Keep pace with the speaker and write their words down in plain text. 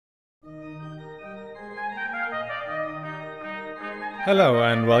Hello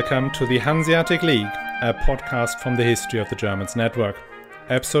and welcome to the Hanseatic League, a podcast from the History of the Germans network.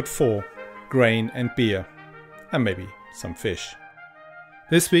 Episode 4, Grain and Beer, and maybe some fish.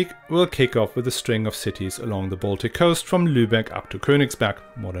 This week we'll kick off with a string of cities along the Baltic Coast from Lübeck up to Königsberg,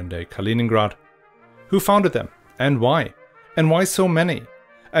 modern-day Kaliningrad. Who founded them, and why? And why so many?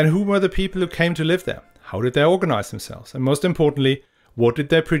 And who were the people who came to live there? How did they organize themselves? And most importantly, what did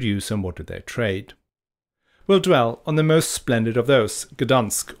they produce and what did they trade? We'll dwell on the most splendid of those,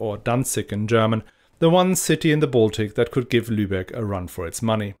 Gdansk, or Danzig in German, the one city in the Baltic that could give Lübeck a run for its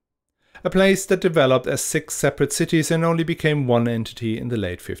money. A place that developed as 6 separate cities and only became one entity in the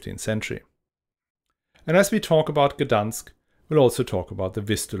late 15th century. And as we talk about Gdansk, we'll also talk about the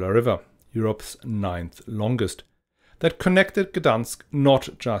Vistula River, Europe's 9th longest, that connected Gdansk not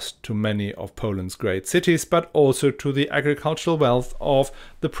just to many of Poland's great cities, but also to the agricultural wealth of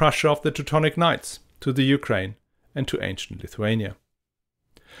the Prussia of the Teutonic Knights, to the Ukraine, and to ancient Lithuania.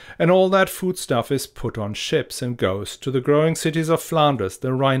 And all that foodstuff is put on ships and goes to the growing cities of Flanders,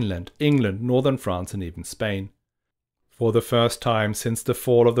 the Rhineland, England, northern France, and even Spain. For the first time since the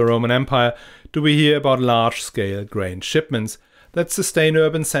fall of the Roman Empire do we hear about large-scale grain shipments that sustain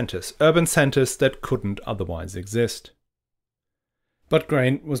urban centers that couldn't otherwise exist. But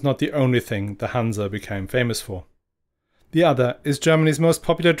grain was not the only thing the Hansa became famous for. The other is Germany's most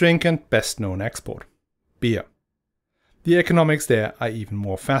popular drink and best-known export: beer. The economics there are even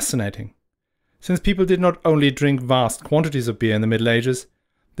more fascinating. Since people did not only drink vast quantities of beer in the Middle Ages,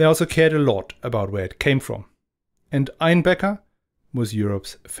 they also cared a lot about where it came from. And Einbecker was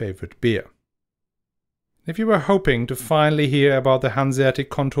Europe's favorite beer. If you were hoping to finally hear about the Hanseatic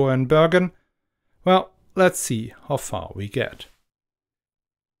contour in Bergen, well, let's see how far we get.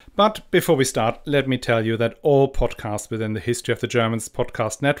 But before we start, let me tell you that all podcasts within the History of the Germans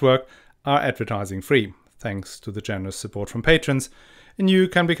podcast network are advertising free, thanks to the generous support from patrons, and you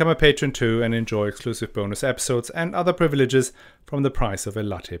can become a patron too and enjoy exclusive bonus episodes and other privileges from the price of a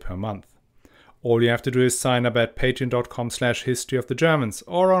latte per month. All you have to do is sign up at patreon.com/historyofthegermans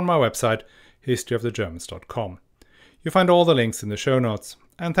or on my website historyofthegermans.com. You'll find all the links in the show notes.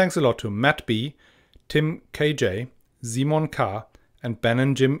 And thanks a lot to Matt B, Tim KJ, Simon K, and Ben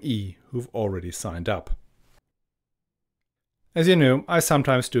and Jim E, who've already signed up. As you know, I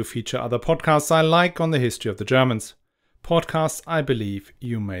sometimes do feature other podcasts I like on the history of the Germans. Podcasts I believe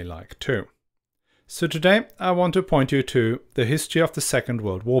you may like too. So today I want to point you to the History of the Second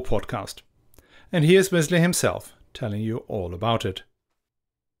World War podcast. And here's Wesley himself telling you all about it.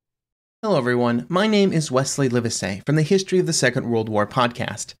 Hello everyone, my name is Wesley Livesey from the History of the Second World War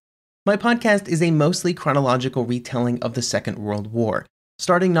podcast. My podcast is a mostly chronological retelling of the Second World War,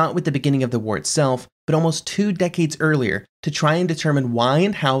 starting not with the beginning of the war itself, but almost 2 decades earlier to try and determine why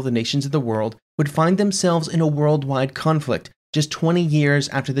and how the nations of the world would find themselves in a worldwide conflict just 20 years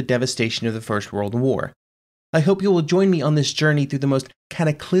after the devastation of the First World War. I hope you will join me on this journey through the most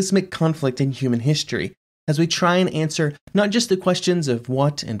cataclysmic conflict in human history, as we try and answer not just the questions of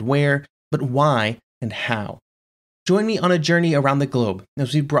what and where, but why and how. Join me on a journey around the globe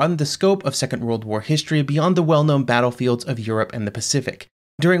as we broaden the scope of Second World War history beyond the well-known battlefields of Europe and the Pacific.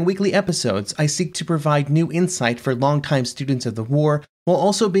 During weekly episodes, I seek to provide new insight for longtime students of the war, while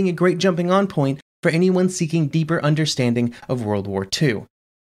also being a great jumping-on point for anyone seeking deeper understanding of World War II.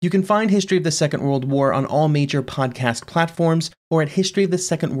 You can find History of the Second World War on all major podcast platforms or at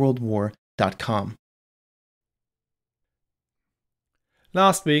historyofthesecondworldwar.com.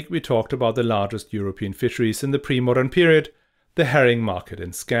 Last week we talked about the largest European fisheries in the pre-modern period, the herring market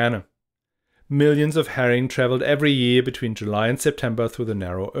in Skåne. Millions of herring travelled every year between July and September through the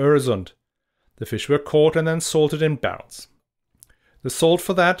narrow Öresund. The fish were caught and then salted in barrels. The salt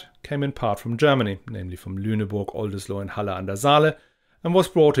for that came in part from Germany, namely from Lüneburg, Oldesloe and Halle an der Saale, and was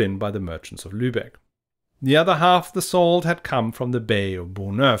brought in by the merchants of Lübeck. The other half of the salt had come from the Bay of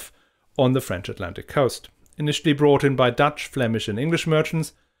Bourgneuf on the French Atlantic coast, initially brought in by Dutch, Flemish and English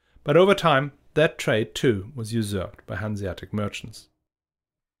merchants, but over time that trade too was usurped by Hanseatic merchants.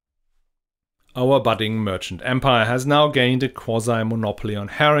 Our budding merchant empire has now gained a quasi-monopoly on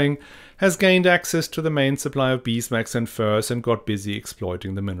herring, has gained access to the main supply of beeswax and furs and got busy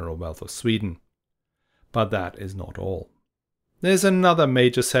exploiting the mineral wealth of Sweden. But that is not all. There's another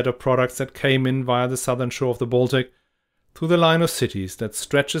major set of products that came in via the southern shore of the Baltic, through the line of cities that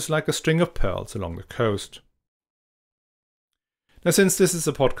stretches like a string of pearls along the coast. Now, since this is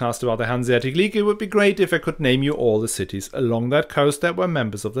a podcast about the Hanseatic League, it would be great if I could name you all the cities along that coast that were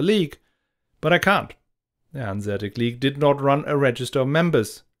members of the League. But I can't. The Hanseatic League did not run a register of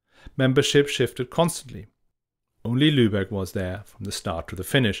members. Membership shifted constantly. Only Lübeck was there from the start to the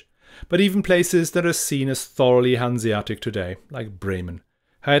finish. But even places that are seen as thoroughly Hanseatic today, like Bremen,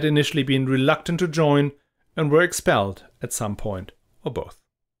 had initially been reluctant to join and were expelled at some point, or both.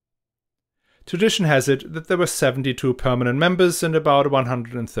 Tradition has it that there were 72 permanent members and about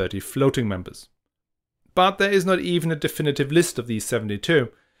 130 floating members. But there is not even a definitive list of these 72.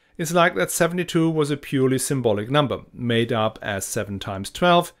 It's like that 72 was a purely symbolic number, made up as 7 times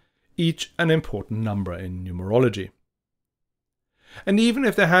 12, each an important number in numerology. And even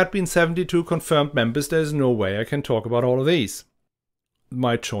if there had been 72 confirmed members, there's no way I can talk about all of these.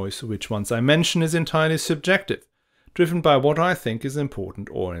 My choice of which ones I mention is entirely subjective, driven by what I think is important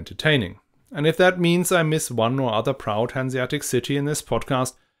or entertaining. And if that means I miss one or other proud Hanseatic city in this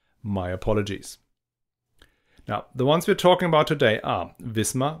podcast, my apologies. Now, the ones we're talking about today are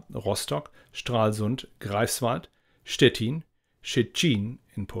Wismar, Rostock, Stralsund, Greifswald, Stettin, Szczecin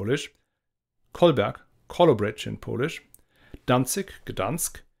in Polish, Kolberg, Kolobrzeg in Polish, Danzig,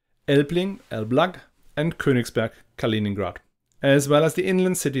 Gdansk, Elbling, Elblag, and Königsberg, Kaliningrad, as well as the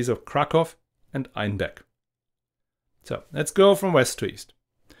inland cities of Krakow and Einbeck. So, let's go from west to east.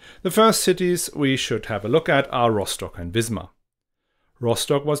 The first cities we should have a look at are Rostock and Wismar.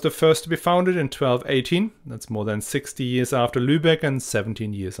 Rostock was the first to be founded in 1218, that's more than 60 years after Lübeck and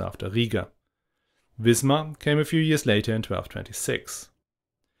 17 years after Riga. Wismar came a few years later in 1226.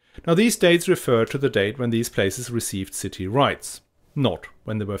 Now these dates refer to the date when these places received city rights, not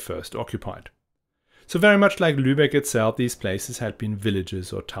when they were first occupied. So very much like Lübeck itself, these places had been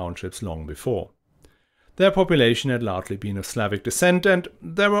villages or townships long before. Their population had largely been of Slavic descent, and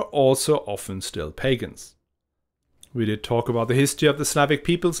they were also often still pagans. We did talk about the history of the Slavic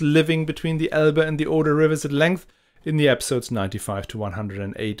peoples living between the Elbe and the Oder rivers at length in the episodes 95 to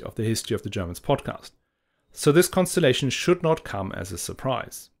 108 of the History of the Germans podcast. So this constellation should not come as a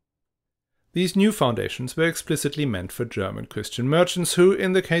surprise. These new foundations were explicitly meant for German Christian merchants who,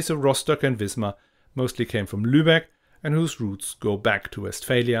 in the case of Rostock and Wismar, mostly came from Lübeck and whose roots go back to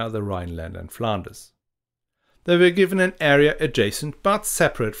Westphalia, the Rhineland and Flanders. They were given an area adjacent but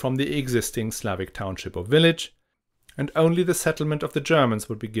separate from the existing Slavic township or village, and only the settlement of the Germans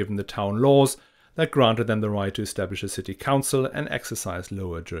would be given the town laws that granted them the right to establish a city council and exercise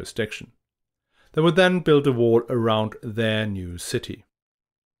lower jurisdiction. They would then build a wall around their new city.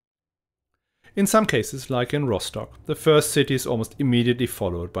 In some cases, like in Rostock, the first city is almost immediately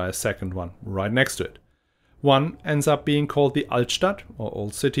followed by a second one right next to it. One ends up being called the Altstadt, or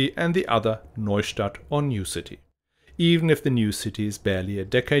Old City, and the other Neustadt, or New City, even if the new city is barely a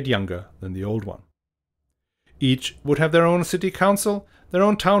decade younger than the old one. Each would have their own city council, their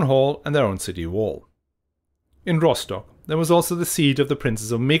own town hall, and their own city wall. In Rostock, there was also the seat of the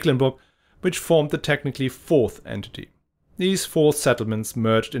princes of Mecklenburg, which formed the technically fourth entity. These four settlements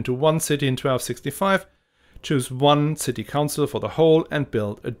merged into one city in 1265, chose one city council for the whole, and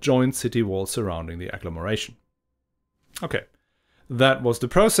built a joint city wall surrounding the agglomeration. Okay, that was the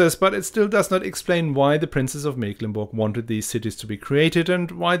process, but it still does not explain why the princes of Mecklenburg wanted these cities to be created and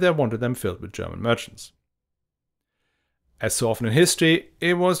why they wanted them filled with German merchants. As so often in history,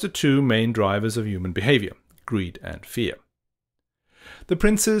 it was the two main drivers of human behavior, greed and fear. The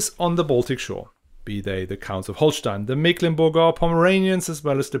princes on the Baltic shore, be they the Counts of Holstein, the Mecklenburger or Pomeranians, as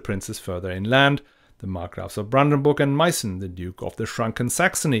well as the princes further inland, the Markgraves of Brandenburg and Meissen, the Duke of the Shrunken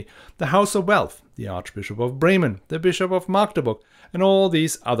Saxony, the House of Wealth, the Archbishop of Bremen, the Bishop of Magdeburg, and all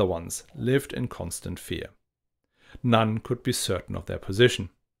these other ones lived in constant fear. None could be certain of their position.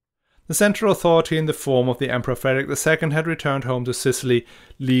 The central authority in the form of the Emperor Frederick II had returned home to Sicily,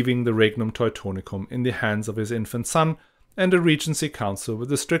 leaving the Regnum Teutonicum in the hands of his infant son and a regency council with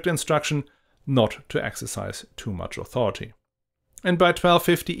the strict instruction not to exercise too much authority. And by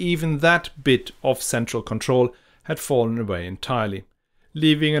 1250 even that bit of central control had fallen away entirely,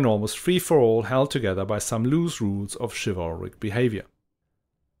 leaving an almost free-for-all held together by some loose rules of chivalric behavior.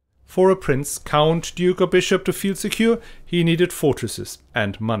 For a prince, count, duke or bishop to feel secure, he needed fortresses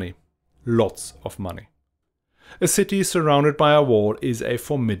and money. Lots of money. A city surrounded by a wall is a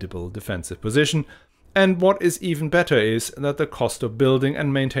formidable defensive position, and what is even better is that the cost of building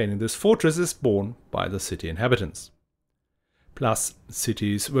and maintaining this fortress is borne by the city inhabitants. Plus,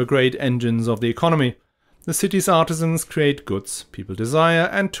 cities were great engines of the economy. The city's artisans create goods people desire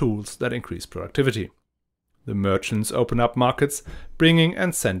and tools that increase productivity. The merchants open up markets, bringing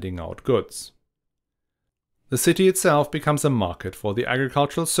and sending out goods. The city itself becomes a market for the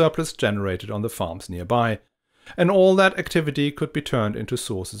agricultural surplus generated on the farms nearby, and all that activity could be turned into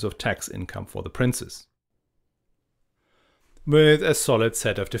sources of tax income for the princes. With a solid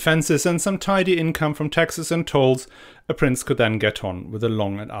set of defences and some tidy income from taxes and tolls, a prince could then get on with the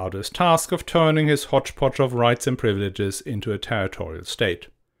long and arduous task of turning his hodgepodge of rights and privileges into a territorial state.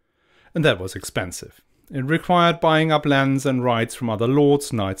 And that was expensive. It required buying up lands and rights from other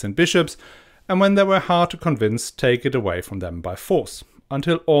lords, knights and bishops, and when they were hard to convince, take it away from them by force,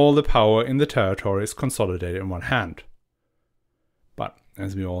 until all the power in the territory is consolidated in one hand. But,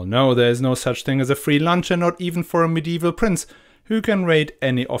 as we all know, there is no such thing as a free lunch, and not even for a medieval prince, who can raid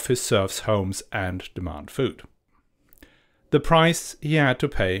any of his serfs' homes and demand food. The price he had to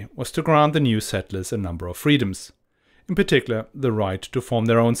pay was to grant the new settlers a number of freedoms. In particular, the right to form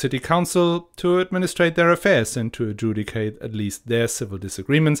their own city council, to administrate their affairs and to adjudicate at least their civil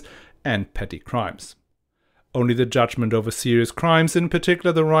disagreements and petty crimes. Only the judgment over serious crimes, in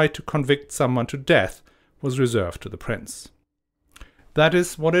particular the right to convict someone to death, was reserved to the prince. That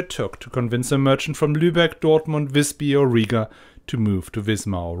is what it took to convince a merchant from Lübeck, Dortmund, Visby or Riga to move to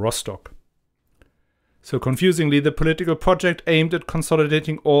Wismar or Rostock. So confusingly, the political project aimed at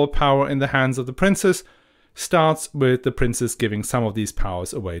consolidating all power in the hands of the princes starts with the princes giving some of these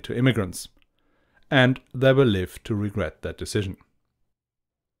powers away to immigrants. And they will live to regret that decision.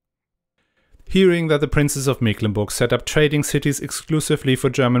 Hearing that the princes of Mecklenburg set up trading cities exclusively for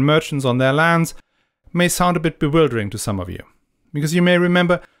German merchants on their lands may sound a bit bewildering to some of you, because you may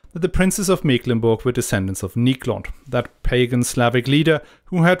remember that the princes of Mecklenburg were descendants of Niklot, that pagan Slavic leader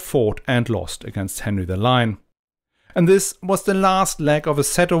who had fought and lost against Henry the Lion. And this was the last leg of a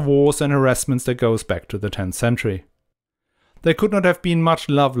set of wars and harassments that goes back to the 10th century. There could not have been much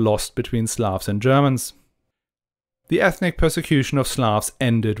love lost between Slavs and Germans. The ethnic persecution of Slavs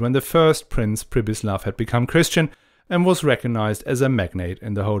ended when the first prince Pribislav had become Christian and was recognized as a magnate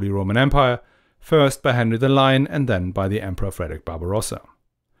in the Holy Roman Empire, first by Henry the Lion and then by the Emperor Frederick Barbarossa.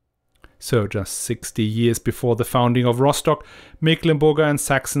 So just 60 years before the founding of Rostock, Mecklenburger and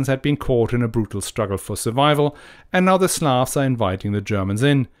Saxons had been caught in a brutal struggle for survival, and now the Slavs are inviting the Germans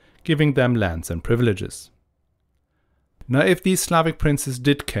in, giving them lands and privileges. Now if these Slavic princes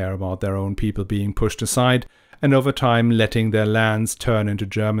did care about their own people being pushed aside, and over time letting their lands turn into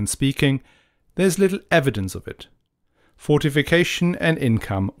German-speaking, there is little evidence of it. Fortification and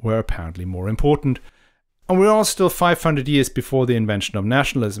income were apparently more important, and we are still 500 years before the invention of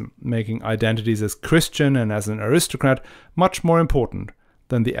nationalism, making identities as Christian and as an aristocrat much more important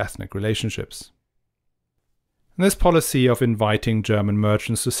than the ethnic relationships. And this policy of inviting German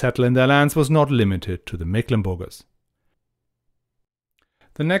merchants to settle in their lands was not limited to the Mecklenburgers.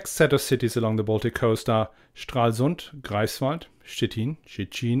 The next set of cities along the Baltic coast are Stralsund, Greifswald, Stettin,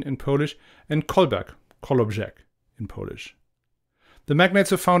 Szczecin in Polish, and Kolberg, Kolobrzeg in Polish. The magnates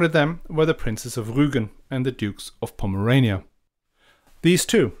who founded them were the princes of Rügen and the dukes of Pomerania. These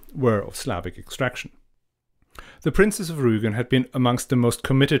too were of Slavic extraction. The princes of Rügen had been amongst the most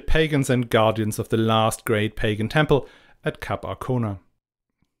committed pagans and guardians of the last great pagan temple at Cap Arcona.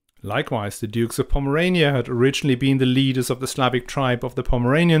 Likewise, the dukes of Pomerania had originally been the leaders of the Slavic tribe of the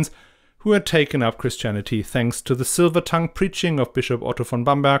Pomeranians, who had taken up Christianity thanks to the silver-tongued preaching of Bishop Otto von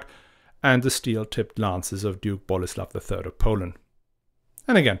Bamberg and the steel-tipped lances of Duke Boleslav III of Poland.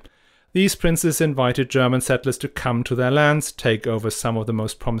 And again, these princes invited German settlers to come to their lands, take over some of the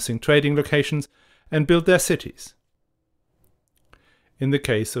most promising trading locations, and build their cities. In the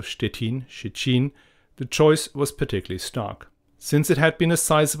case of Stettin, Szczecin, the choice was particularly stark, since it had been a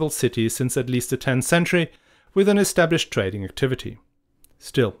sizable city since at least the 10th century, with an established trading activity.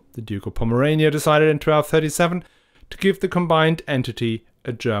 Still, the Duke of Pomerania decided in 1237 to give the combined entity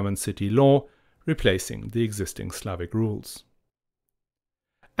a German city law, replacing the existing Slavic rules.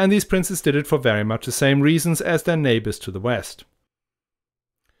 And these princes did it for very much the same reasons as their neighbours to the west.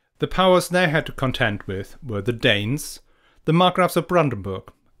 The powers they had to contend with were the Danes, the Markgrafs of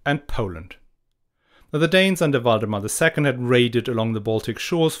Brandenburg, and Poland. Now, the Danes under Valdemar II had raided along the Baltic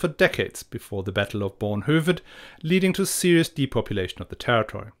shores for decades before the Battle of Bornhöved, leading to serious depopulation of the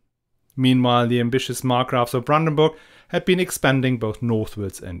territory. Meanwhile, the ambitious Markgrafs of Brandenburg had been expanding both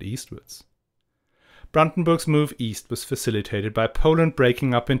northwards and eastwards. Brandenburg's move east was facilitated by Poland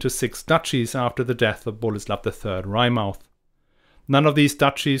breaking up into 6 duchies after the death of Boleslav III Wrymouth. None of these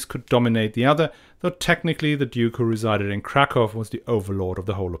duchies could dominate the other, though technically the duke who resided in Krakow was the overlord of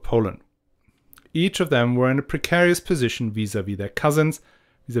the whole of Poland. Each of them were in a precarious position vis-à-vis their cousins,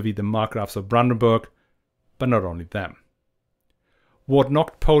 vis-à-vis the Markgrafs of Brandenburg, but not only them. What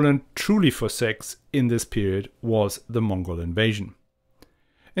knocked Poland truly for six in this period was the Mongol invasion.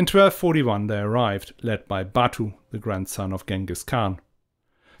 In 1241 they arrived, led by Batu, the grandson of Genghis Khan.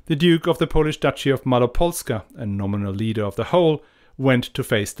 The Duke of the Polish Duchy of Malopolska, a nominal leader of the whole, went to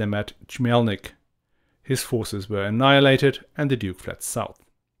face them at Chmielnik. His forces were annihilated and the Duke fled south.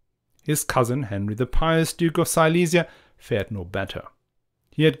 His cousin Henry the Pious, Duke of Silesia, fared no better.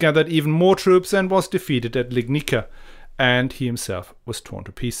 He had gathered even more troops and was defeated at Legnica, and he himself was torn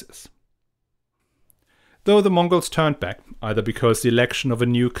to pieces. Though the Mongols turned back, either because the election of a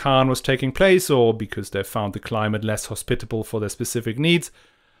new Khan was taking place or because they found the climate less hospitable for their specific needs,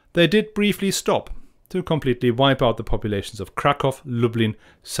 they did briefly stop to completely wipe out the populations of Kraków, Lublin,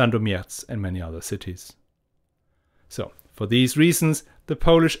 Sandomierz and many other cities. So, for these reasons, the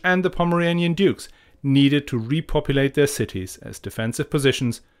Polish and the Pomeranian dukes needed to repopulate their cities as defensive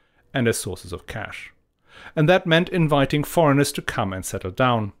positions and as sources of cash. And that meant inviting foreigners to come and settle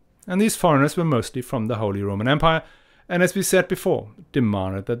down. And these foreigners were mostly from the Holy Roman Empire, and as we said before,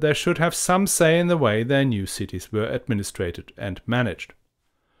 demanded that they should have some say in the way their new cities were administrated and managed.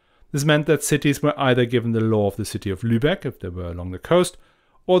 This meant that cities were either given the law of the city of Lübeck if they were along the coast,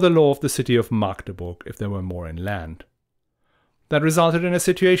 or the law of the city of Magdeburg if they were more inland. That resulted in a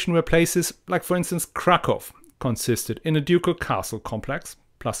situation where places like, for instance, Kraków consisted in a ducal castle complex,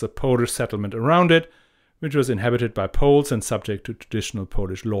 plus a Polish settlement around it, which was inhabited by Poles and subject to traditional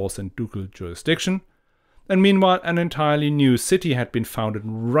Polish laws and ducal jurisdiction, and meanwhile an entirely new city had been founded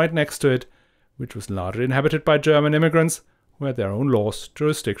right next to it, which was largely inhabited by German immigrants who had their own laws,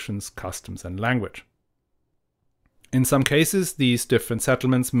 jurisdictions, customs and language. In some cases, these different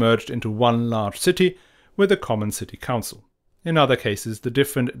settlements merged into one large city with a common city council. In other cases, the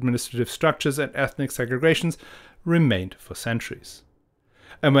different administrative structures and ethnic segregations remained for centuries.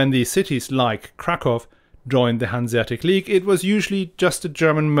 And when these cities, like Kraków, joined the Hanseatic League, it was usually just a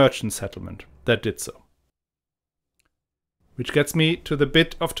German merchant settlement that did so. Which gets me to the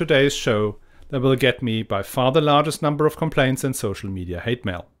bit of today's show that will get me by far the largest number of complaints and social media hate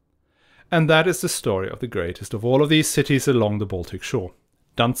mail. And that is the story of the greatest of all of these cities along the Baltic shore.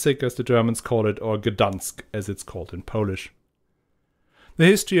 Danzig, as the Germans call it, or Gdansk, as it's called in Polish. The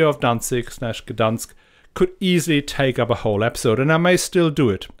history of Danzig/Gdansk could easily take up a whole episode, and I may still do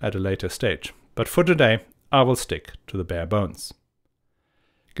it at a later stage. But for today, I will stick to the bare bones.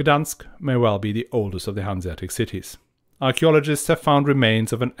 Gdansk may well be the oldest of the Hanseatic cities. Archaeologists have found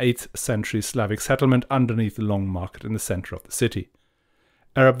remains of an 8th century Slavic settlement underneath the Long Market in the center of the city.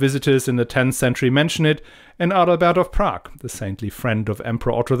 Arab visitors in the 10th century mention it, and Adalbert of Prague, the saintly friend of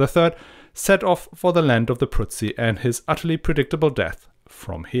Emperor Otto III, set off for the land of the Prussia and his utterly predictable death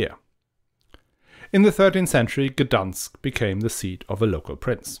from here. In the 13th century, Gdansk became the seat of a local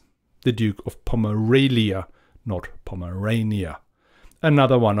prince, the Duke of Pomerania, not Pomerania,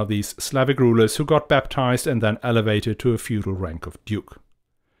 another one of these Slavic rulers who got baptized and then elevated to a feudal rank of duke.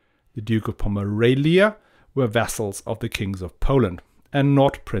 The Duke of Pomerania were vassals of the kings of Poland, and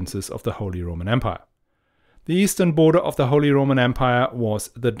not princes of the Holy Roman Empire. The eastern border of the Holy Roman Empire was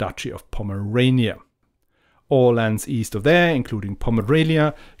the Duchy of Pomerania. All lands east of there, including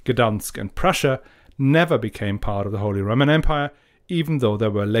Pomerania, Gdansk and Prussia, never became part of the Holy Roman Empire, even though there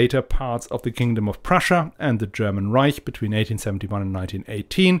were later parts of the Kingdom of Prussia and the German Reich between 1871 and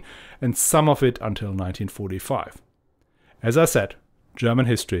 1918, and some of it until 1945. As I said, German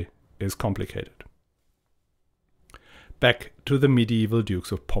history is complicated. Back to the medieval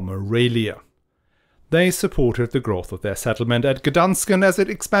Dukes of Pomerania. They supported the growth of their settlement at Gdansk, and as it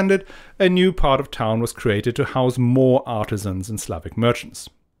expanded, a new part of town was created to house more artisans and Slavic merchants.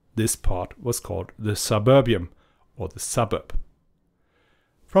 This part was called the suburbium, or the suburb.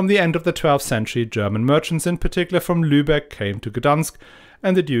 From the end of the 12th century, German merchants, in particular from Lübeck, came to Gdansk,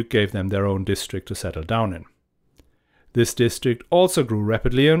 and the Duke gave them their own district to settle down in. This district also grew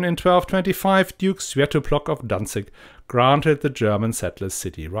rapidly, and in 1225 Duke Świętoplok of Danzig granted the German settlers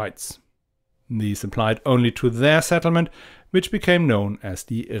city rights. These applied only to their settlement, which became known as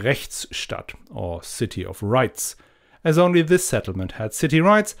the Rechtsstadt, or City of Rights, as only this settlement had city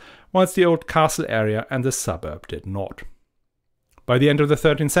rights, whilst the old castle area and the suburb did not. By the end of the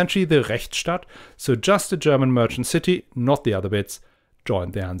 13th century, the Rechtsstadt, so just a German merchant city, not the other bits,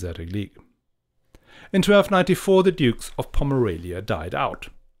 joined the Hanseatic League. In 1294 the Dukes of Pomerania died out.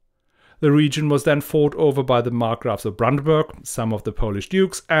 The region was then fought over by the Markgrafs of Brandenburg, some of the Polish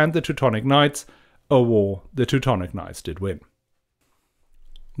dukes, and the Teutonic Knights, a war the Teutonic Knights did win.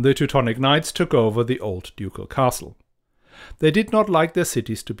 The Teutonic Knights took over the old ducal castle. They did not like their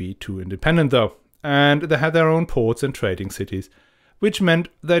cities to be too independent though, and they had their own ports and trading cities, which meant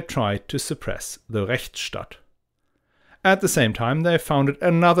they tried to suppress the Rechtsstadt. At the same time, they founded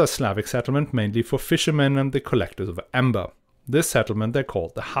another Slavic settlement mainly for fishermen and the collectors of amber. This settlement they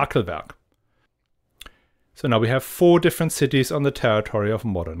called the Hakelwerk. So now we have 4 different cities on the territory of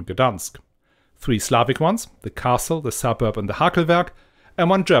modern Gdansk. 3 Slavic ones, the castle, the suburb and the Hakelwerk, and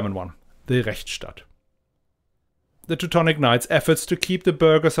 1 German one, the Rechtsstadt. the Teutonic Knights' efforts to keep the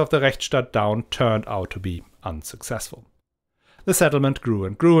burghers of the Rechtsstadt down turned out to be unsuccessful. The settlement grew,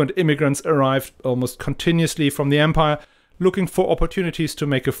 and immigrants arrived almost continuously from the empire, looking for opportunities to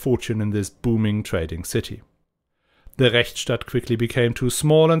make a fortune in this booming trading city. The Rechtsstadt quickly became too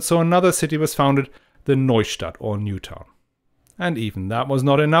small, and so another city was founded, the Neustadt or New Town. And even that was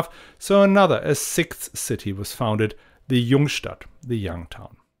not enough, so a sixth city was founded, the Jungstadt, the Young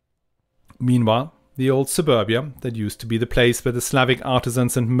Town. Meanwhile, the old suburbia, that used to be the place where the Slavic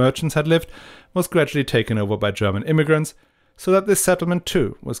artisans and merchants had lived, was gradually taken over by German immigrants, so that this settlement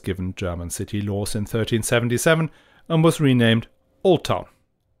too was given German city laws in 1377 and was renamed Old Town.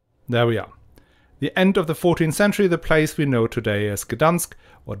 There we are. The end of the 14th century, the place we know today as Gdansk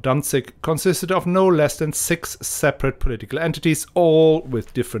or Danzig consisted of no less than 6 separate political entities, all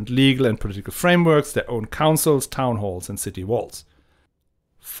with different legal and political frameworks, their own councils, town halls and city walls.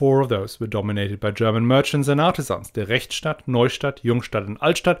 4 of those were dominated by German merchants and artisans, the Rechtsstadt, Neustadt, Jungstadt and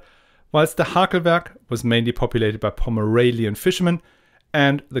Altstadt, whilst the Hakelberg was mainly populated by Pomeranian fishermen,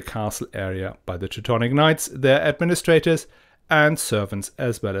 and the castle area by the Teutonic Knights, their administrators and servants,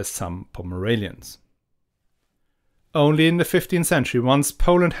 as well as some Pomeranians. Only in the 15th century, once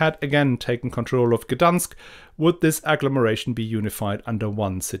Poland had again taken control of Gdansk, would this agglomeration be unified under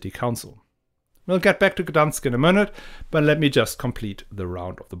one city council. We'll get back to Gdansk in a minute, but let me just complete the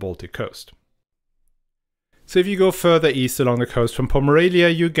round of the Baltic coast. So if you go further east along the coast from Pomerania,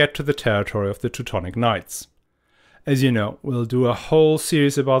 you get to the territory of the Teutonic Knights. As you know, we'll do a whole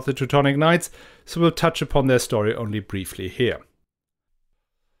series about the Teutonic Knights, so we'll touch upon their story only briefly here.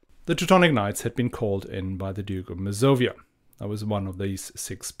 The Teutonic Knights had been called in by the Duke of Mazovia. That was one of these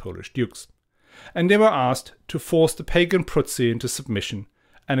 6 Polish dukes. And they were asked to force the pagan Prussia into submission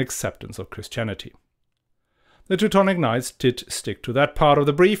and acceptance of Christianity. The Teutonic Knights did stick to that part of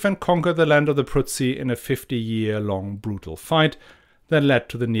the brief and conquered the land of the Prussia in a 50-year-long brutal fight that led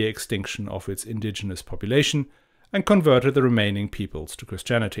to the near extinction of its indigenous population and converted the remaining peoples to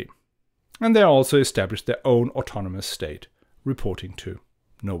Christianity. And they also established their own autonomous state, reporting to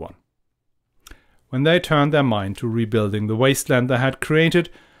no one. When they turned their mind to rebuilding the wasteland they had created,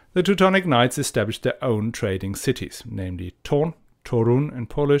 the Teutonic Knights established their own trading cities, namely Thorn, Torun in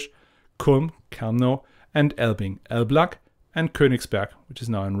Polish, Kulm, Kelno, and Elbing, Elbląg, and Königsberg, which is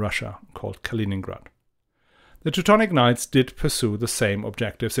now in Russia, called Kaliningrad. The Teutonic Knights did pursue the same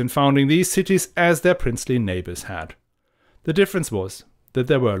objectives in founding these cities as their princely neighbours had. The difference was that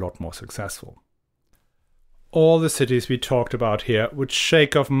they were a lot more successful. All the cities we talked about here would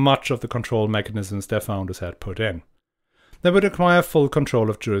shake off much of the control mechanisms their founders had put in. They would acquire full control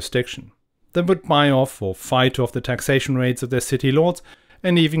of jurisdiction. They would buy off or fight off the taxation rates of their city lords,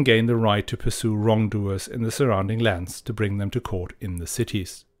 and even gain the right to pursue wrongdoers in the surrounding lands to bring them to court in the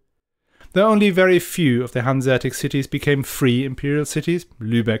cities. Though only very few of the Hanseatic cities became free imperial cities,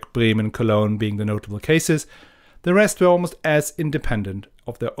 Lübeck, Bremen, Cologne being the notable cases, the rest were almost as independent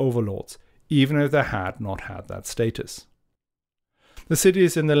of their overlords, even if they had not had that status. The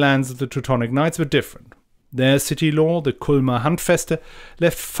cities in the lands of the Teutonic Knights were different. Their city law, the Kulmer Handfeste,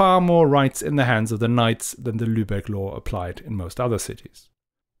 left far more rights in the hands of the knights than the Lübeck law applied in most other cities.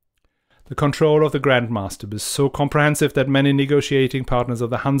 The control of the Grand Master was so comprehensive that many negotiating partners of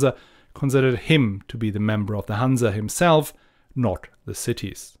the Hansa considered him to be the member of the Hansa himself, not the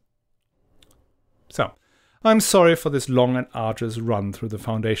cities. So, I'm sorry for this long and arduous run through the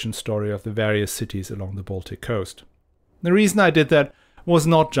foundation story of the various cities along the Baltic coast. The reason I did that was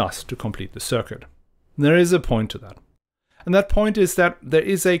not just to complete the circuit. There is a point to that. And that point is that there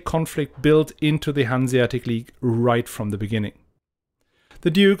is a conflict built into the Hanseatic League right from the beginning.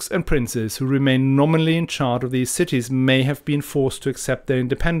 The dukes and princes who remain nominally in charge of these cities may have been forced to accept their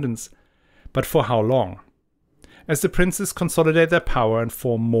independence, but for how long? As the princes consolidate their power and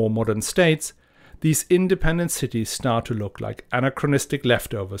form more modern states, these independent cities start to look like anachronistic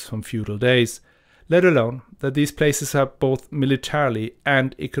leftovers from feudal days, let alone that these places are both militarily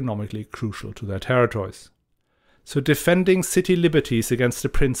and economically crucial to their territories. So defending city liberties against the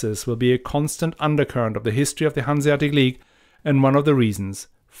princes will be a constant undercurrent of the history of the Hanseatic League and one of the reasons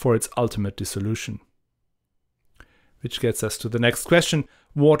for its ultimate dissolution. Which gets us to the next question: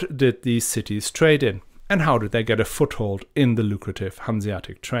 what did these cities trade in, and how did they get a foothold in the lucrative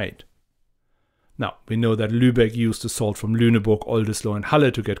Hanseatic trade? Now, we know that Lübeck used the salt from Lüneburg, Oldesloe and Halle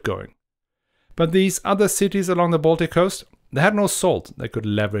to get going. But these other cities along the Baltic coast, they had no salt they could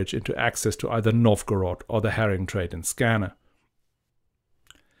leverage into access to either Novgorod or the herring trade in Skåne.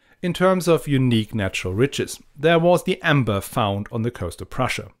 In terms of unique natural riches, there was the amber found on the coast of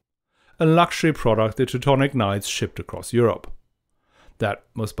Prussia, a luxury product the Teutonic Knights shipped across Europe. That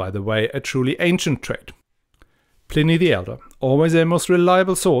was, by the way, a truly ancient trade. Pliny the Elder, always a most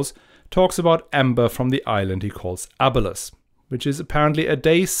reliable source, talks about amber from the island he calls Abylos, which is apparently a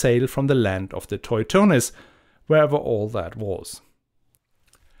day's sail from the land of the Teutones, wherever all that was.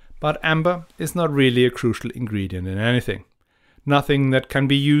 But amber is not really a crucial ingredient in anything. Nothing that can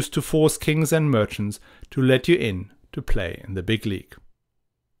be used to force kings and merchants to let you in to play in the big league.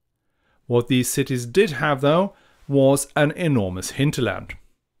 What these cities did have, though, was an enormous hinterland.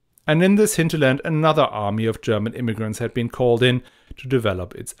 And in this hinterland, another army of German immigrants had been called in to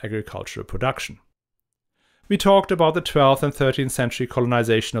develop its agricultural production. We talked about the 12th and 13th century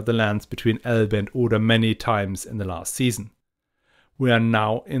colonization of the lands between Elbe and Oder many times in the last season. We are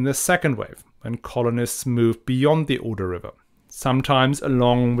now in the second wave, when colonists moved beyond the Oder River, sometimes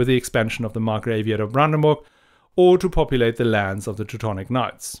along with the expansion of the Margraviate of Brandenburg, or to populate the lands of the Teutonic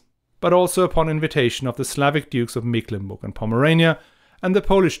Knights, but also upon invitation of the Slavic dukes of Mecklenburg and Pomerania, and the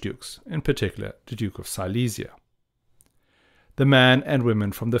Polish dukes, in particular the Duke of Silesia. The men and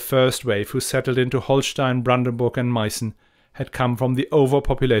women from the first wave who settled into Holstein, Brandenburg and Meissen had come from the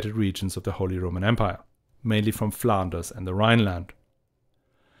overpopulated regions of the Holy Roman Empire, mainly from Flanders and the Rhineland.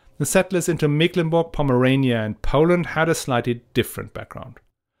 The settlers into Mecklenburg, Pomerania and Poland had a slightly different background.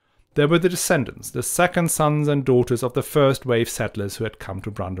 They were the descendants, the second sons and daughters of the first wave settlers who had come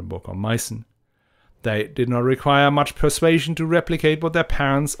to Brandenburg or Meissen. They did not require much persuasion to replicate what their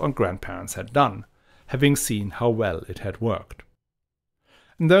parents or grandparents had done, having seen how well it had worked.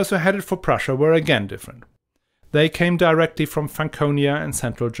 And those who headed for Prussia were again different. They came directly from Franconia and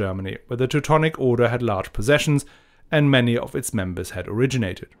central Germany, where the Teutonic Order had large possessions and many of its members had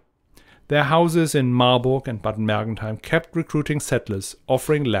originated. Their houses in Marburg and Bad Mergentheim kept recruiting settlers,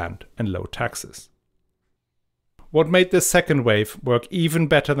 offering land and low taxes. What made this second wave work even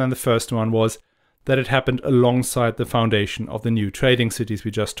better than the first one was that it happened alongside the foundation of the new trading cities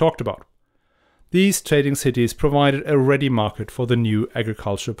we just talked about. These trading cities provided a ready market for the new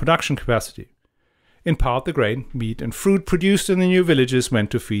agricultural production capacity. In part, the grain, meat and fruit produced in the new villages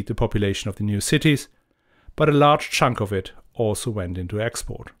went to feed the population of the new cities, but a large chunk of it also went into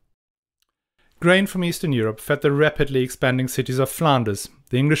export. Grain from Eastern Europe fed the rapidly expanding cities of Flanders,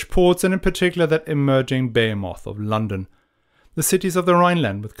 the English ports and in particular that emerging behemoth of London, the cities of the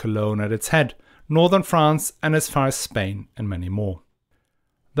Rhineland with Cologne at its head, northern France and as far as Spain and many more.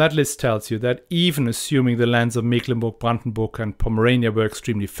 That list tells you that even assuming the lands of Mecklenburg, Brandenburg and Pomerania were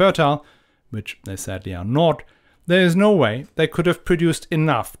extremely fertile, which they sadly are not, there is no way they could have produced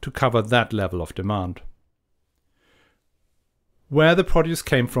enough to cover that level of demand. Where the produce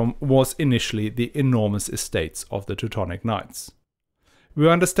came from was initially the enormous estates of the Teutonic Knights. We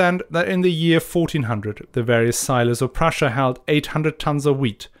understand that in the year 1400 the various silos of Prussia held 800 tons of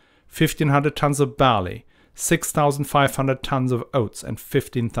wheat, 1,500 tons of barley, 6,500 tons of oats and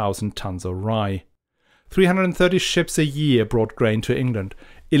 15,000 tons of rye. 330 ships a year brought grain to England,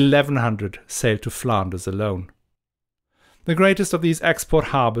 1,100 sailed to Flanders alone. The greatest of these export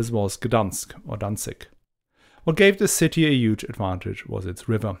harbours was Gdansk or Danzig. What gave the city a huge advantage was its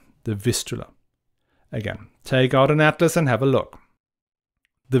river, the Vistula. Again, take out an atlas and have a look.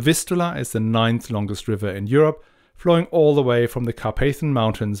 The Vistula is the 9th longest river in Europe, flowing all the way from the Carpathian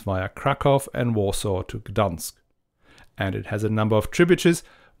Mountains via Krakow and Warsaw to Gdansk. And it has a number of tributaries,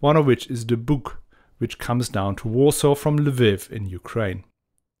 one of which is the Bug, which comes down to Warsaw from Lviv in Ukraine.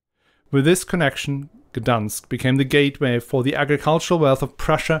 With this connection, Gdansk became the gateway for the agricultural wealth of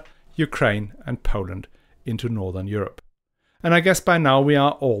Prussia, Ukraine and Poland into northern Europe. And I guess by now we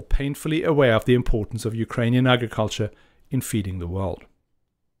are all painfully aware of the importance of Ukrainian agriculture in feeding the world.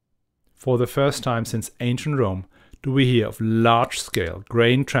 For the first time since ancient Rome do we hear of large-scale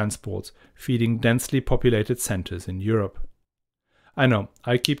grain transports feeding densely populated centers in Europe. I know,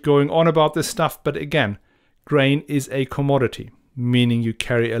 I keep going on about this stuff, but again, grain is a commodity, meaning you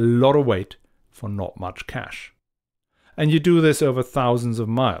carry a lot of weight for not much cash. And you do this over thousands of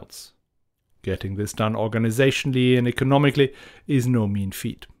miles. Getting this done organizationally and economically is no mean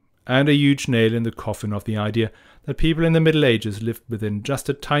feat, and a huge nail in the coffin of the idea that people in the Middle Ages lived within just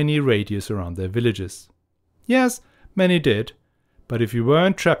a tiny radius around their villages. Yes, many did, but if you were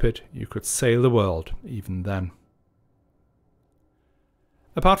intrepid, you could sail the world even then.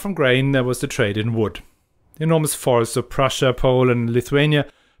 Apart from grain, there was the trade in wood. The enormous forests of Prussia, Poland and Lithuania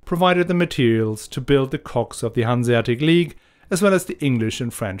provided the materials to build the cogs of the Hanseatic League, as well as the English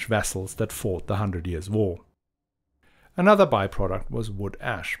and French vessels that fought the 100 Years' War. Another byproduct was wood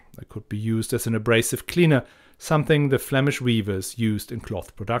ash that could be used as an abrasive cleaner, something the Flemish weavers used in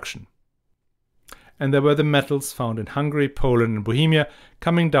cloth production. And there were the metals found in Hungary, Poland and Bohemia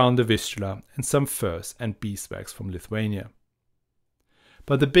coming down the Vistula, and some furs and beeswax from Lithuania.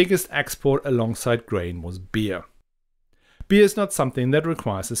 But the biggest export alongside grain was beer, Beer is not something that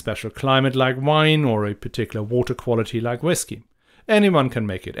requires a special climate like wine or a particular water quality like whiskey. Anyone can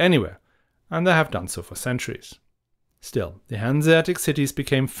make it anywhere, and they have done so for centuries. Still, the Hanseatic cities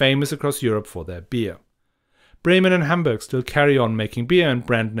became famous across Europe for their beer. Bremen and Hamburg still carry on making beer, and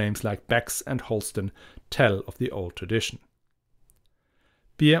brand names like Beck's and Holsten tell of the old tradition.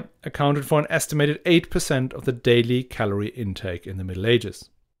 Beer accounted for an estimated 8% of the daily calorie intake in the Middle Ages.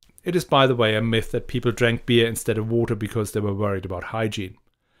 It is, by the way, a myth that people drank beer instead of water because they were worried about hygiene.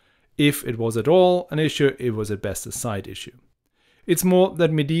 If it was at all an issue, it was at best a side issue. It's more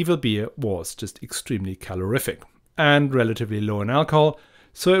that medieval beer was just extremely calorific and relatively low in alcohol,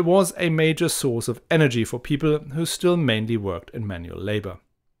 so it was a major source of energy for people who still mainly worked in manual labor.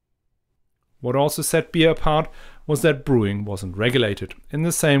 What also set beer apart was that brewing wasn't regulated, in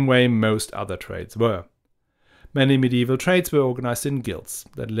the same way most other trades were. Many medieval trades were organized in guilds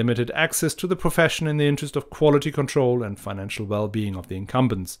that limited access to the profession in the interest of quality control and financial well-being of the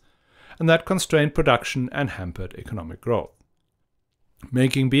incumbents, and that constrained production and hampered economic growth.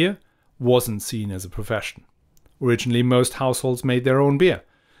 Making beer wasn't seen as a profession. Originally, most households made their own beer,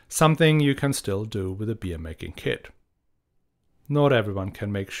 something you can still do with a beer-making kit. Not everyone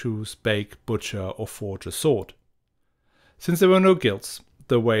can make shoes, bake, butcher, or forge a sword. Since there were no guilds,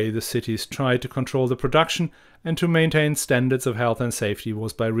 the way the cities tried to control the production and to maintain standards of health and safety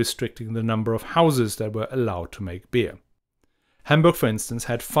was by restricting the number of houses that were allowed to make beer. Hamburg, for instance,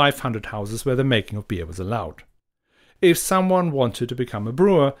 had 500 houses where the making of beer was allowed. If someone wanted to become a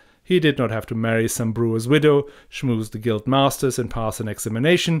brewer, he did not have to marry some brewer's widow, schmooze the guild masters, and pass an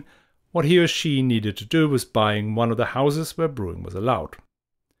examination. What he or she needed to do was buying one of the houses where brewing was allowed.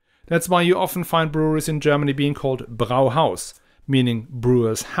 That's why you often find breweries in Germany being called Brauhaus, meaning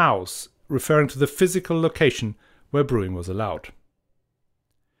brewer's house, referring to the physical location where brewing was allowed.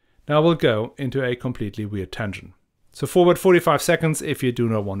 Now we'll go into a completely weird tangent. So forward 45 seconds if you do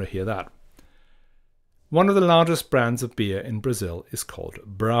not want to hear that. One of the largest brands of beer in Brazil is called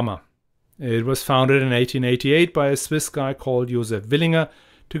Brahma. It was founded in 1888 by a Swiss guy called Josef Willinger,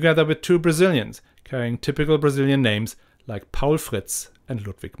 together with two Brazilians, carrying typical Brazilian names like Paul Fritz and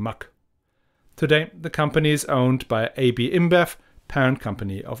Ludwig Mack. Today, the company is owned by AB InBev, parent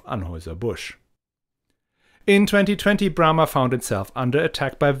company of Anheuser-Busch. In 2020, Brahma found itself under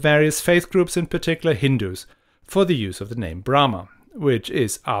attack by various faith groups, in particular Hindus, for the use of the name Brahma, which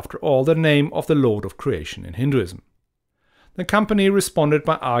is, after all, the name of the Lord of Creation in Hinduism. The company responded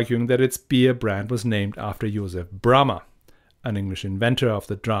by arguing that its beer brand was named after Joseph Brahma, an English inventor of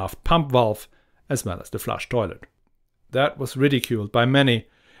the draft pump valve, as well as the flush toilet. That was ridiculed by many,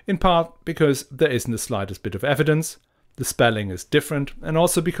 in part because there isn't the slightest bit of evidence, the spelling is different, and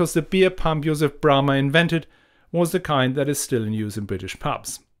also because the beer pump Joseph Brahma invented was the kind that is still in use in British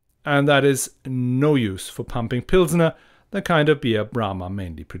pubs, and that is no use for pumping Pilsner, the kind of beer Brahma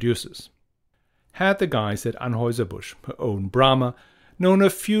mainly produces. Had the guys at Anheuser-Busch, who own Brahma, known a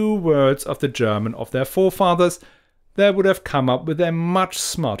few words of the German of their forefathers, they would have come up with a much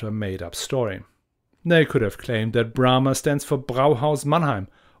smarter made-up story. They could have claimed that Brahma stands for Brauhaus Mannheim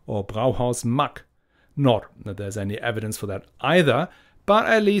or Brauhaus Mack. Not that there's any evidence for that either, but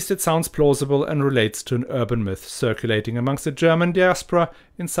at least it sounds plausible and relates to an urban myth circulating amongst the German diaspora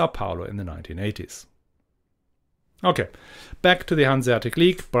in Sao Paulo in the 1980s. Okay, back to the Hanseatic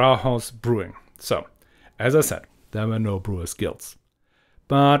League, Brauhaus Brewing. So, as I said, there were no brewers' guilds.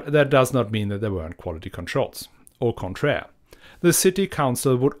 But that does not mean that there weren't quality controls. Au contraire, the city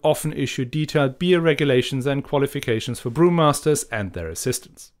council would often issue detailed beer regulations and qualifications for brewmasters and their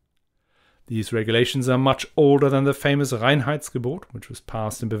assistants. These regulations are much older than the famous Reinheitsgebot, which was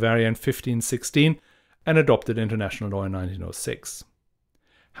passed in Bavaria in 1516 and adopted into national law in 1906.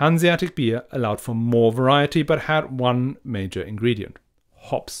 Hanseatic beer allowed for more variety but had one major ingredient: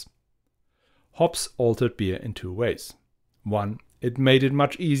 hops. Hops altered beer in two ways. One, it made it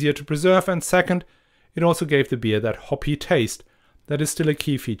much easier to preserve, and second, it also gave the beer that hoppy taste that is still a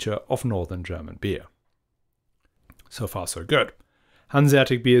key feature of northern German beer. So far so good.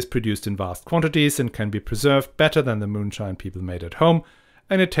 Hanseatic beer is produced in vast quantities and can be preserved better than the moonshine people made at home,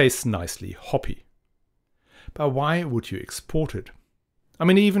 and it tastes nicely hoppy. But why would you export it? I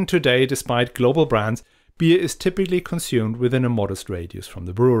mean, even today, despite global brands, beer is typically consumed within a modest radius from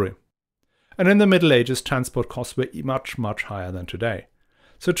the brewery. And in the Middle Ages, transport costs were much, much higher than today.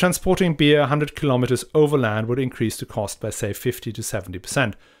 So transporting beer 100 kilometers overland would increase the cost by, say, 50 to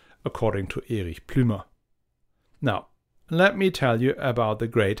 70%, according to Erich Plümer. Now, let me tell you about the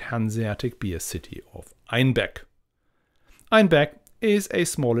great Hanseatic beer city of Einbeck. Einbeck is a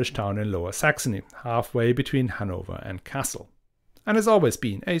smallish town in Lower Saxony, halfway between Hanover and Kassel, and has always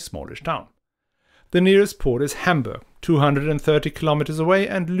been a smallish town. The nearest port is Hamburg, 230 kilometers away,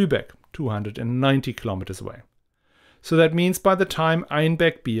 and Lübeck, 290 kilometers away. So that means by the time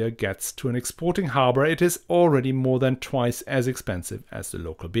Einbeck beer gets to an exporting harbor, it is already more than twice as expensive as the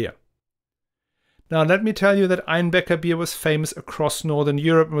local beer. Now let me tell you that Einbecker beer was famous across Northern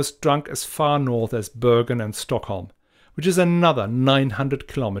Europe and was drunk as far north as Bergen and Stockholm, which is another 900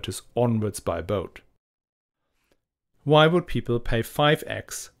 kilometers onwards by boat. Why would people pay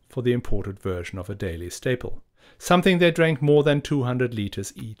 5x for the imported version of a daily staple, something they drank more than 200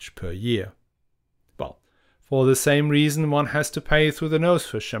 liters each per year? Well, for the same reason one has to pay through the nose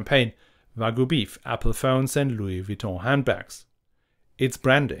for champagne, Wagyu beef, Apple phones and Louis Vuitton handbags. It's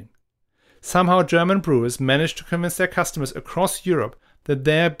branding. Somehow German brewers managed to convince their customers across Europe that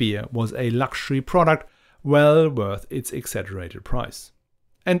their beer was a luxury product well worth its exaggerated price.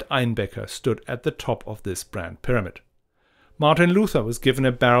 And Einbecker stood at the top of this brand pyramid. Martin Luther was given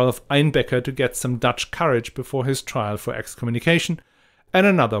a barrel of Einbecker to get some Dutch courage before his trial for excommunication, and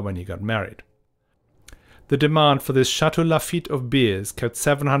another when he got married. The demand for this Chateau Lafite of beers kept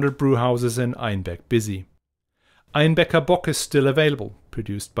 700 brewhouses in Einbeck busy. Einbecker Bock is still available,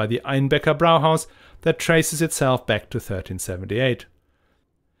 produced by the Einbecker Brauhaus that traces itself back to 1378.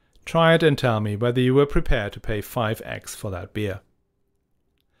 Try it and tell me whether you were prepared to pay 5x for that beer.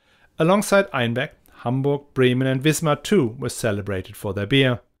 Alongside Einbeck, Hamburg, Bremen and Wismar too were celebrated for their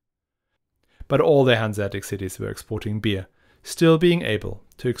beer. But all the Hanseatic cities were exporting beer, still being able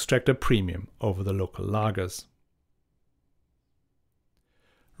to extract a premium over the local lagers.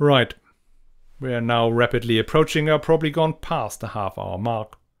 Right. We are now rapidly approaching or probably gone past the half-hour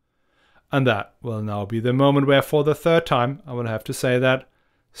mark. And that will now be the moment where for the third time I will have to say that,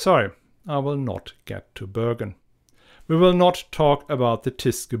 sorry, I will not get to Bergen. We will not talk about the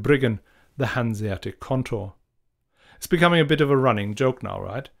Tyske Bryggen, the Hanseatic contour. It's becoming a bit of a running joke now,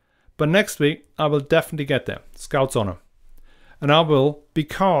 right? But next week I will definitely get there, Scout's honor. And I will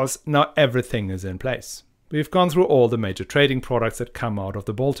because now everything is in place. We've gone through all the major trading products that come out of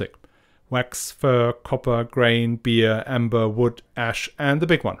the Baltic. Wax, fur, copper, grain, beer, amber, wood, ash, and the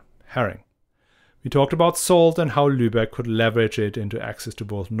big one, herring. We talked about salt and how Lübeck could leverage it into access to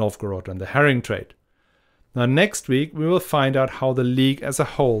both Novgorod and the herring trade. Now next week we will find out how the League as a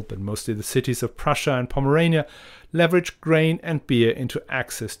whole, but mostly the cities of Prussia and Pomerania, leverage grain and beer into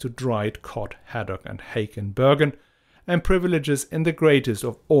access to dried cod, haddock and hake in Bergen, and privileges in the greatest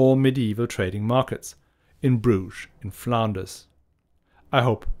of all medieval trading markets, in Bruges, in Flanders. I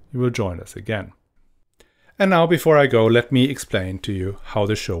hope you will join us again. And now before I go, let me explain to you how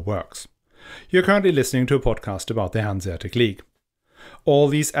the show works. You're currently listening to a podcast about the Hanseatic League. All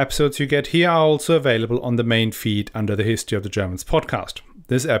these episodes you get here are also available on the main feed under the History of the Germans podcast.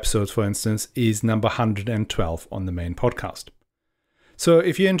 This episode, for instance, is number 112 on the main podcast. So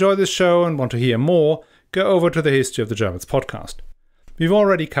if you enjoy this show and want to hear more, go over to the History of the Germans podcast. We've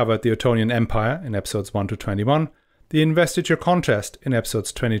already covered the Ottonian Empire in episodes 1 to 21, the investiture contest in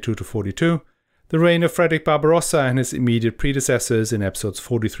episodes 22 to 42, the reign of Frederick Barbarossa and his immediate predecessors in episodes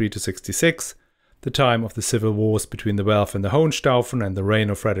 43 to 66, the time of the civil wars between the Welf and the Hohenstaufen and the reign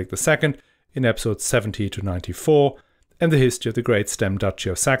of Frederick II in episodes 70 to 94, and the history of the Great Stem Duchy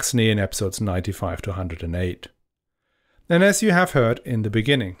of Saxony in episodes 95 to 108. And as you have heard in the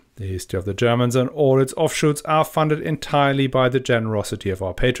beginning, the History of the Germans and all its offshoots are funded entirely by the generosity of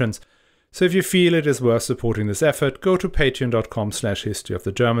our patrons. So if you feel it is worth supporting this effort, go to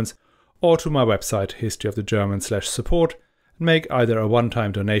patreon.com/historyofthegermans or to my website historyofthegermans/support and make either a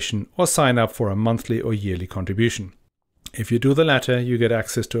one-time donation or sign up for a monthly or yearly contribution. If you do the latter, you get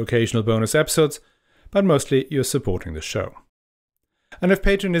access to occasional bonus episodes, but mostly you're supporting the show. And if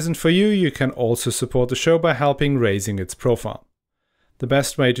Patreon isn't for you, you can also support the show by helping raising its profile. The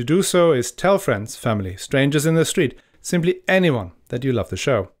best way to do so is tell friends, family, strangers in the street, simply anyone that you love the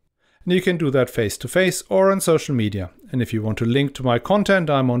show. And you can do that face-to-face or on social media. And if you want to link to my content,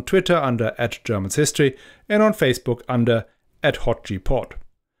 I'm on Twitter under @GermansHistory and on Facebook under @HotGPod.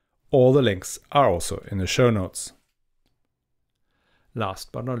 All the links are also in the show notes.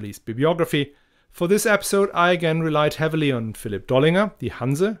 Last but not least, bibliography. For this episode, I again relied heavily on Philipp Dollinger, Die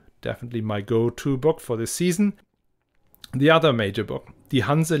Hanse, definitely my go-to book for this season. The other major book, Die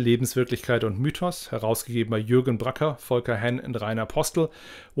Hanse, Lebenswirklichkeit und Mythos, herausgegeben by Jürgen Bracker, Volker Henn and Rainer Postel,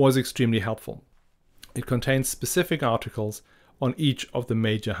 was extremely helpful. It contains specific articles on each of the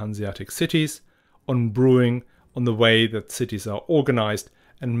major Hanseatic cities, on brewing, on the way that cities are organized,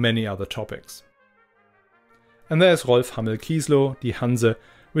 and many other topics. And there's Rolf Hammel-Kieslow, Die Hanse,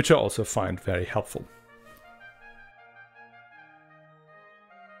 which I also find very helpful.